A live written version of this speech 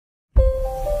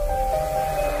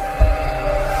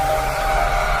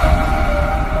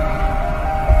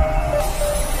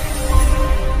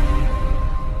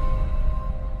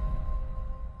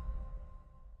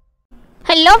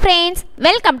Hello friends,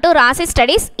 welcome to Rasi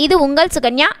Studies. இது உங்கள்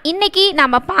சுகன்யா. இன்னைக்கு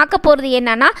நாம பார்க்க போறது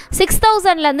என்னன்னா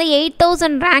 6000 ல இருந்து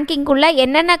 8000 ரேங்கிங் குள்ள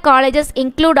என்னென்ன காலேजेस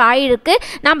இன்க்ளூட் ஆயிருக்கு,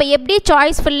 நாம எப்படி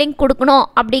சாய்ஸ் ஃபில்லிங் கொடுக்கணும்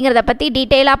அப்படிங்கறத பத்தி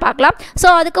டீடைலா பார்க்கலாம். சோ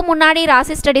அதுக்கு முன்னாடி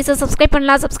Rasi Studies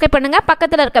சப்ஸ்கிரைப் பண்ணுங்க,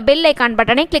 பக்கத்துல இருக்க பெல் ஐகான்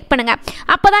பட்டனை கிளிக் பண்ணுங்க.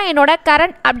 அப்பதான் என்னோட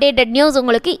கரண்ட் அப்டேட்டட் நியூஸ்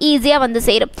உங்களுக்கு ஈஸியா வந்து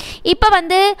சேரும். இப்போ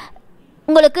வந்து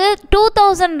உங்களுக்கு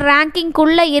 2000 ரேங்கிங்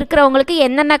குள்ள இருக்கிறவங்களுக்கு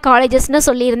என்னென்ன காலேजेसனு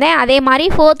சொல்லியிருந்தேன். அதே மாதிரி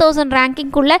 4000 ரேங்கிங்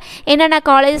குள்ள என்னென்ன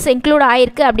காலேजेस இன்க்ளூட்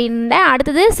ஆயிருக்கு அப்படினே.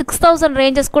 அடுத்து 6000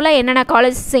 ரேஞ்சஸ் குள்ள என்னென்ன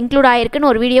காலேजेस இன்க்ளூட் ஆயிருக்குன்னு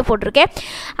ஒரு வீடியோ போட்டுருக்கேன்.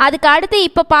 அதுக்கு அடுத்து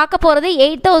இப்போ பார்க்க போறது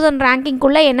 8000 ரேங்கிங்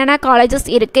குள்ள என்னென்ன காலேजेस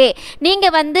இருக்கு. நீங்க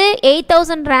வந்து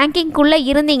 8000 ரேங்கிங் குள்ள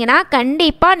இருந்தீங்கன்னா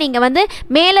கண்டிப்பா நீங்க வந்து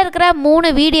மேல இருக்கிற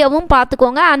 3 வீடியோவும்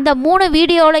பார்த்துக்கோங்க. அந்த 3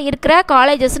 வீடியோல இருக்கிற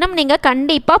காலேजेसனும் நீங்க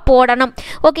கண்டிப்பா போடணும்.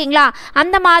 ஓகேங்களா?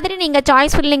 அந்த மாதிரி நீங்க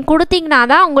சாய்ஸ் ஃபில்லிங் கொடுத்தீங்கன்னா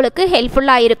தான் உங்களுக்கு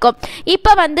ஹெல்ப்ஃபுல்லாக இருக்கும்.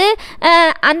 இப்போ வந்து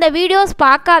அந்த வீடியோஸ்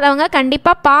பார்க்காதவங்க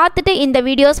கண்டிப்பாக பார்த்துட்டு இந்த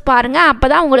வீடியோஸ் பாருங்கள். அப்போ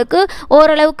தான் உங்களுக்கு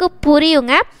ஓரளவுக்கு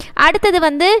புரியுங்க. அடுத்தது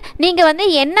வந்து நீங்கள் வந்து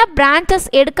என்ன பிரான்ச்சஸ்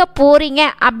எடுக்க போகிறீங்க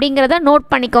அப்படிங்கிறத நோட்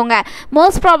பண்ணிக்கோங்க.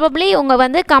 மோஸ்ட் ப்ராபப்ளி உங்கள்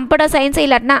வந்து கம்ப்யூட்டர் சயின்ஸ்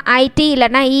இல்லைன்னா ஐடி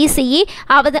இல்லைன்னா இசிஇ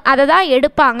அதை தான்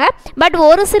எடுப்பாங்க. பட்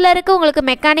ஒரு சிலருக்கு உங்களுக்கு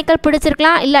மெக்கானிக்கல்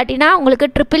பிடிச்சிருக்கலாம், இல்லாட்டினா உங்களுக்கு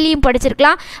ட்ரிபிள்இயும்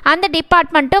படிச்சிருக்கலாம். அந்த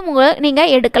டிபார்ட்மெண்ட்டும்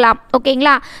நீங்கள் எடுக்கலாம்.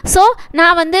 ஓகேங்களா? ஸோ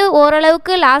நான் வந்து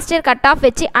ஓரளவுக்கு லாஸ்ட் இயர் கட் ஆஃப்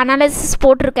வச்சு அனாலிசிஸ்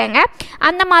போட்டிருக்கேங்க.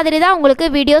 அந்த மாதிரி தான் உங்களுக்கு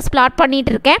வீடியோஸ் பிளாட்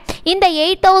பண்ணிகிட்டு இருக்கேன். இந்த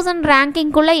 8000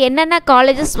 ரேங்கிங்குள்ளே என்னென்ன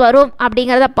காலேஜஸ் வரும்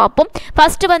அப்படிங்கிறத பார்ப்போம்.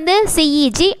 ஃபஸ்ட்டு வந்து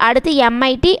சிஇஜி, அடுத்து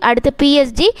எம்ஐடி, அடுத்து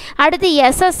பிஎஸ்ஜி, அடுத்து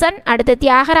எஸ்எஸ்என், அடுத்து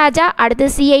தியாகராஜா, அடுத்து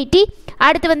சிஐடி,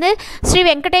 அடுத்து வந்து ஸ்ரீ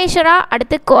வெங்கடேஸ்வரா,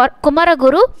 அடுத்து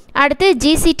குமரகுரு, அடுத்து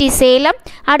ஜிசிடி சேலம்,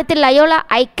 அடுத்து Loyola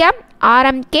ICAM,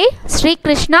 RMK, Sri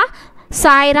Krishna,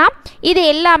 Sairam. இது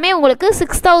எல்லாமே உங்களுக்கு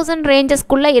 6000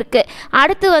 ரேஞ்சஸ்க்குள்ளே இருக்குது.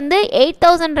 அடுத்து வந்து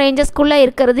 8000 ரேஞ்சஸ்க்குள்ளே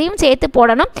இருக்கிறதையும் சேர்த்து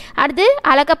போடணும். அடுத்து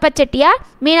அழகப்ப செட்டியார்,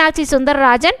 மீனாட்சி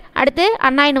சுந்தரராஜன், அடுத்து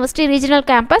அண்ணா யூனிவர்சிட்டி ரீஜனல்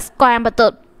கேம்பஸ்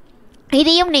கோயம்புத்தூர்,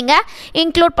 இதையும் நீங்கள்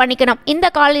இன்க்ளூட் பண்ணிக்கணும். இந்த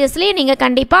காலேஜஸ்லேயும் நீங்கள்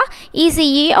கண்டிப்பாக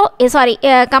இசிஇஓ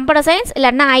கம்ப்யூட்டர் சயின்ஸ்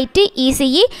இல்லைன்னா ஐடி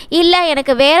இசிஇ இல்லை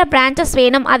எனக்கு வேறு பிரான்ச்சஸ்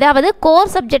வேணும், அதாவது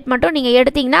கோர் சப்ஜெக்ட் மட்டும் நீங்கள்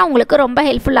எடுத்திங்கன்னா உங்களுக்கு ரொம்ப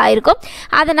ஹெல்ப்ஃபுல்லாக இருக்கும்.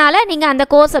 அதனால் நீங்கள் அந்த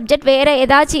கோர் சப்ஜெக்ட் வேறு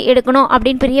ஏதாச்சும் எடுக்கணும்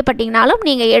அப்படின்னு பிரியப்பட்டீங்கனாலும்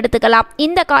நீங்கள் எடுத்துக்கலாம்.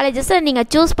 இந்த காலேஜஸை நீங்கள்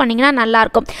சூஸ் பண்ணிங்கன்னா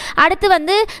நல்லாயிருக்கும். அடுத்து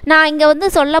வந்து நான் இங்கே வந்து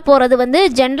சொல்ல போகிறது வந்து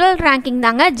ஜென்ரல் ரேங்கிங்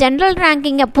தாங்க. ஜென்ரல்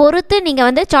ரேங்கிங்கை பொறுத்து நீங்கள்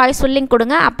வந்து சாய்ஸ் ஃபில்லிங்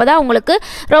கொடுங்க. அப்போ தான் உங்களுக்கு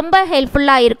ரொம்ப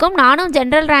ஹெல்ப்ஃபுல்லாக இருக்கும். நானும்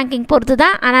ஜெனரல் ரேங்கிங் பொறுத்து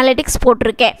தான் அனாலிட்டிக்ஸ்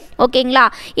போட்டிருக்கேன். ஓகேங்களா?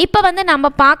 இப்போ வந்து நம்ம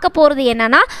பார்க்க போகிறது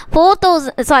என்னன்னா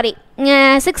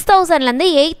 6000லேருந்து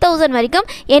 8000 வரைக்கும்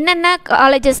என்னென்ன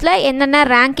காலேஜஸில் என்னென்ன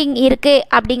ரேங்கிங் இருக்குது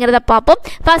அப்படிங்கிறத பார்ப்போம்.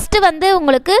 ஃபஸ்ட்டு வந்து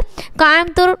உங்களுக்கு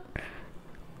Coimbatore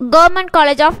government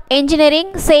college of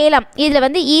engineering Salem, இதில்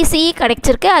வந்து இசிஇ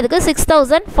கிடைச்சிருக்கு, அதுக்கு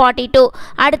 6042.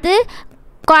 அடுத்து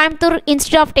Coimbatore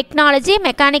institute of technology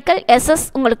mechanical SS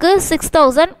உங்களுக்கு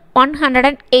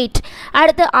 6108.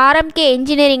 அடுத்து ஆர்எம்கே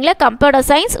இன்ஜினியரிங்கில் கம்ப்யூட்டர்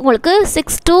சயின்ஸ் உங்களுக்கு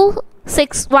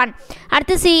 6261.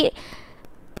 அடுத்து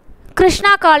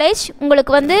கிருஷ்ணா காலேஜ்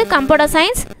உங்களுக்கு வந்து கம்ப்யூட்டர்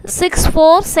சயின்ஸ்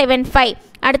 6475.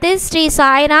 அடுத்து ஸ்ரீ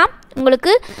சாய்ராம்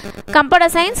உங்களுக்கு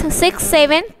கம்ப்யூட்டர் சயின்ஸ்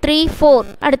 6734.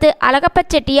 அடுத்து Alagappa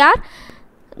Chettiar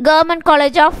government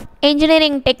college of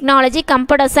engineering technology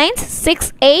computer science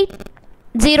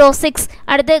 6806.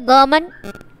 அடுத்து government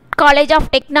college of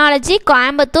technology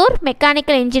Coimbatore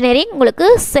mechanical engineering உங்களுக்கு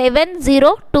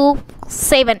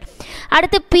 7027.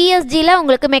 அடுத்து பிஎஸ்ஜியில்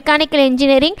உங்களுக்கு மெக்கானிக்கல்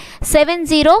இன்ஜினியரிங்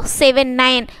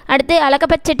 7079. அடுத்து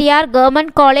அழகப்ப செட்டியார்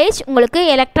கவர்மெண்ட் காலேஜ் உங்களுக்கு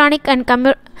எலக்ட்ரானிக் அண்ட்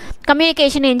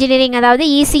கம்யூனிகேஷன் இன்ஜினியரிங் அதாவது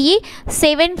இசிஇ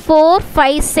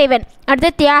 7457.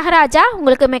 அடுத்து தியாகராஜா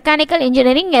உங்களுக்கு mechanical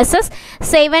engineering SS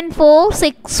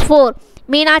 7464.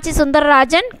 Meenakshi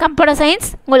Sundararajan computer science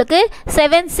உங்களுக்கு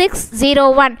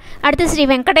 7601. அடுத்து ஸ்ரீ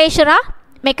வெங்கடேஸ்வரா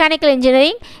மெக்கானிக்கல்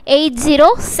இன்ஜினியரிங்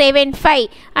 8075.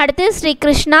 அடுத்து ஸ்ரீ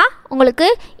கிருஷ்ணா உங்களுக்கு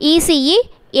இசிஇ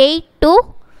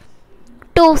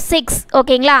 8226.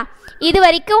 ஓகேங்களா? இது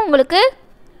வரைக்கும் உங்களுக்கு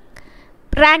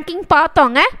ரேங்கிங்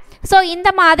பார்த்தோங்க. ஸோ இந்த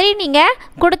மாதிரி நீங்கள்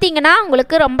கொடுத்தீங்கன்னா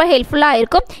உங்களுக்கு ரொம்ப ஹெல்ப்ஃபுல்லாக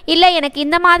இருக்கும். இல்லை எனக்கு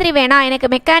இந்த மாதிரி வேணாம், எனக்கு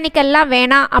மெக்கானிக்கல்லாம்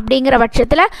வேணாம் அப்படிங்கிற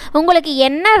பட்சத்தில் உங்களுக்கு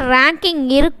என்ன ரேங்கிங்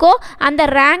இருக்கோ அந்த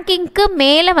ரேங்கிங்க்கு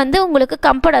மேலே வந்து உங்களுக்கு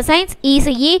கம்ப்யூட்டர் சயின்ஸ்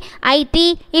இசிஇ ஐடி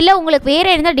இல்லை உங்களுக்கு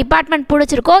வேறு எந்த டிபார்ட்மெண்ட்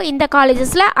பிடிச்சிருக்கோ இந்த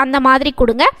காலேஜஸில் அந்த மாதிரி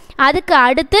கொடுங்க. அதுக்கு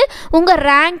அடுத்து உங்கள்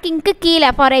ரேங்கிங்க்கு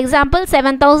கீழே ஃபார் எக்ஸாம்பிள்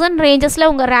 7000 ரேஞ்சஸில்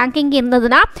உங்கள் ரேங்கிங்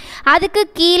இருந்ததுன்னா அதுக்கு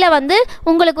கீழே வந்து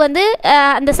உங்களுக்கு வந்து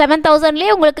அந்த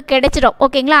 7000லேயே உங்களுக்கு கிடைச்சிடும்.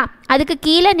 ஓகேங்களா? அதுக்கு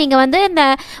கீழே நீங்கள் வந்து இந்த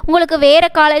உங்களுக்கு வேறு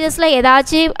காலேஜஸில்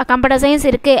ஏதாச்சும் கம்ப்யூட்டர் சயின்ஸ்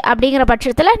இருக்குது அப்படிங்கிற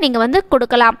பட்சத்தில் நீங்கள் வந்து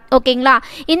கொடுக்கலாம். ஓகேங்களா?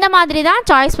 இந்த மாதிரி தான்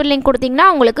சாய்ஸ் ஃபில்லிங் கொடுத்தீங்கன்னா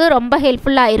உங்களுக்கு ரொம்ப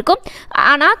ஹெல்ப்ஃபுல்லாக இருக்கும்.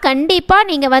 ஆனால் கண்டிப்பாக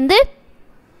நீங்கள் வந்து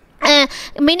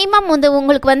மினிமம் வந்து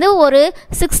உங்களுக்கு வந்து ஒரு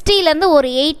 60லேருந்து ஒரு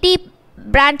 80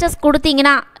 பிரான்ச்சஸ்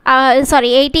கொடுத்தீங்கன்னா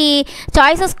 80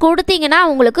 சாய்ஸஸ் கொடுத்தீங்கன்னா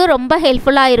உங்களுக்கு ரொம்ப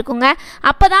ஹெல்ப்ஃபுல்லாக இருக்குங்க.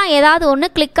 அப்போ தான் ஏதாவது ஒன்று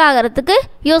கிளிக் ஆகிறதுக்கு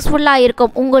யூஸ்ஃபுல்லாக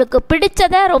இருக்கும். உங்களுக்கு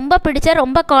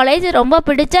ரொம்ப காலேஜ் ரொம்ப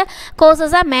பிடிச்ச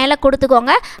கோர்சஸாக மேலே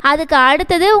கொடுத்துக்கோங்க. அதுக்கு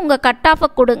அடுத்தது உங்கள் கட் ஆஃபை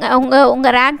கொடுங்க,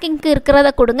 உங்கள் ரேங்கிங்க்கு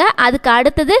இருக்கிறத கொடுங்க. அதுக்கு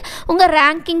அடுத்தது உங்கள்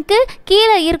ரேங்கிங்க்கு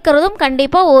கீழே இருக்கிறதும்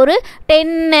கண்டிப்பாக ஒரு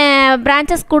 10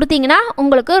 பிரான்ச்சஸ் கொடுத்தீங்கன்னா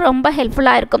உங்களுக்கு ரொம்ப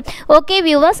ஹெல்ப்ஃபுல்லாக இருக்கும். ஓகே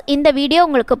வியூவர்ஸ், இந்த வீடியோ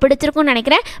உங்களுக்கு பிடிச்சிருக்குன்னு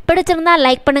நினைக்கிறேன். பிடிச்சிருந்தால்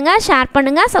லைக் பண்ணுங்கள், ஷேர்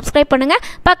பண்ணுங்கள், சப்ஸ்கிரைப் பண்ணுங்கள்.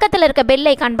 பக்கத்தில் இருக்க பெல்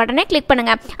ஐக்கான் பட்டனை கிளிக்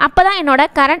பண்ணுங்கள். அப்போ தான் என்னோட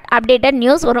கரண்ட் அப்டேட்டட்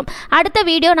நியூஸ் வரும். அடுத்த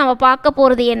வீடியோ நம்ம பார்க்க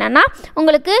போகிறது என்னென்னா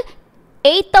உங்களுக்கு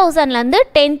 8,000லேருந்து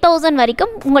 10,000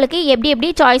 வரைக்கும் உங்களுக்கு எப்படி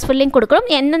சாய்ஸ் ஃபில்லிங்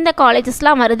கொடுக்கணும், எந்தெந்த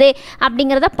காலேஜஸ்லாம் வருது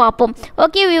அப்படிங்கிறத பார்ப்போம்.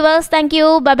 Okay viewers, thank you,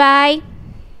 bye bye.